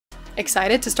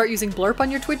Excited to start using Blerp on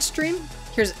your Twitch stream?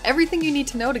 Here's everything you need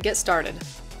to know to get started.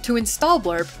 To install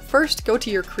Blerp, first go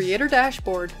to your creator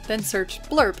dashboard, then search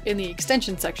Blerp in the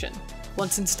extension section.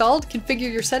 Once installed,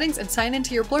 configure your settings and sign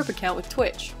into your Blerp account with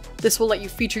Twitch. This will let you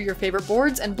feature your favorite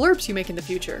boards and Blerps you make in the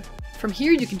future. From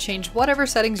here you can change whatever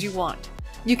settings you want.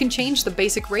 You can change the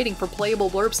basic rating for playable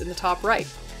Blerps in the top right.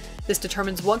 This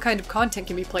determines what kind of content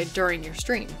can be played during your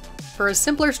stream. For a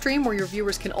simpler stream where your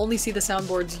viewers can only see the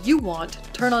soundboards you want,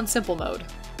 turn on Simple Mode.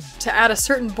 To add a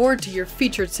certain board to your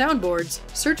featured soundboards,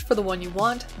 search for the one you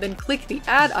want, then click the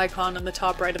Add icon on the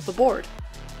top right of the board.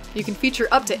 You can feature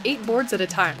up to 8 boards at a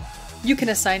time. You can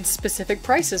assign specific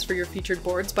prices for your featured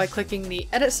boards by clicking the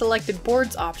Edit Selected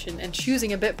Boards option and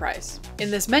choosing a bit price.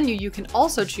 In this menu, you can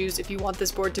also choose if you want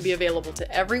this board to be available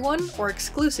to everyone or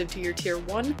exclusive to your tier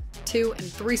 1, 2, and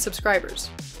 3 subscribers.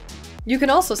 You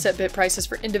can also set bit prices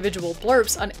for individual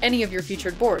Blerps on any of your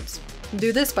featured boards.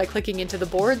 Do this by clicking into the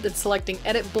board, then selecting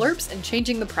Edit Blerps and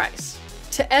changing the price.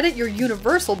 To edit your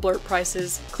universal Blerp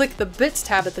prices, click the Bits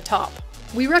tab at the top.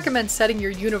 We recommend setting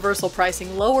your universal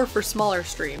pricing lower for smaller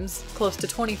streams, close to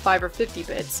 25 or 50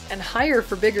 bits, and higher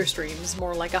for bigger streams,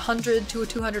 more like 100 to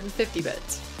 250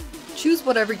 bits. Choose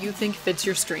whatever you think fits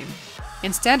your stream.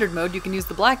 In standard mode, you can use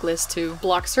the Blacklist to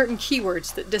block certain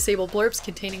keywords that disable Blerps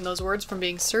containing those words from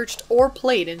being searched or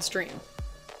played in stream.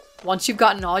 Once you've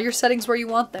gotten all your settings where you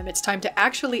want them, it's time to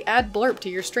actually add Blerp to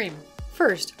your stream.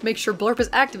 First, make sure Blerp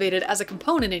is activated as a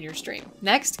component in your stream.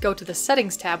 Next, go to the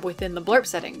Settings tab within the Blerp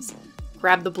settings.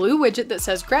 Grab the blue widget that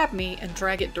says Grab Me and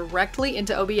drag it directly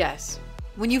into OBS.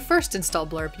 When you first install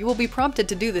Blerp, you will be prompted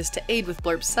to do this to aid with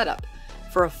Blerp's setup.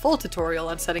 For a full tutorial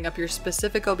on setting up your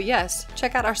specific OBS,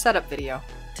 check out our setup video.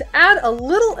 To add a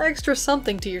little extra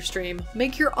something to your stream,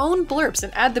 make your own Blerps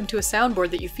and add them to a soundboard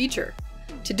that you feature.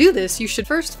 To do this, you should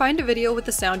first find a video with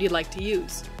the sound you'd like to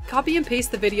use. Copy and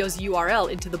paste the video's URL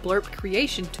into the Blerp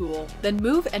creation tool, then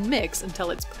move and mix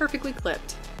until it's perfectly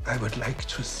clipped. I would like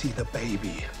to see the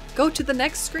baby. Go to the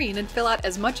next screen and fill out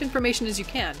as much information as you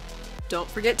can. Don't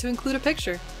forget to include a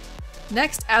picture.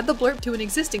 Next, add the Blerp to an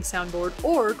existing soundboard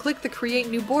or click the Create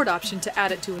New Board option to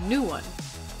add it to a new one.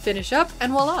 Finish up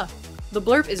and voila! The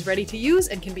Blerp is ready to use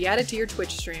and can be added to your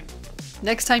Twitch stream.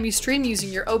 Next time you stream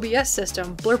using your OBS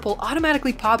system, Blerp will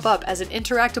automatically pop up as an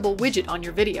interactable widget on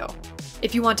your video.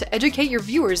 If you want to educate your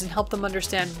viewers and help them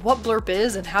understand what Blerp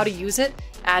is and how to use it,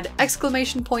 add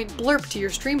 !Blerp to your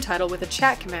stream title with a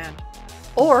chat command.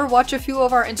 Or watch a few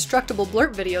of our instructable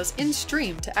Blerp videos in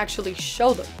stream to actually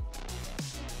show them.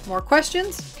 More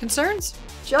questions? Concerns?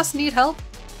 Just need help?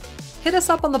 Hit us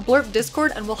up on the Blerp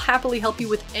Discord and we'll happily help you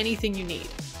with anything you need.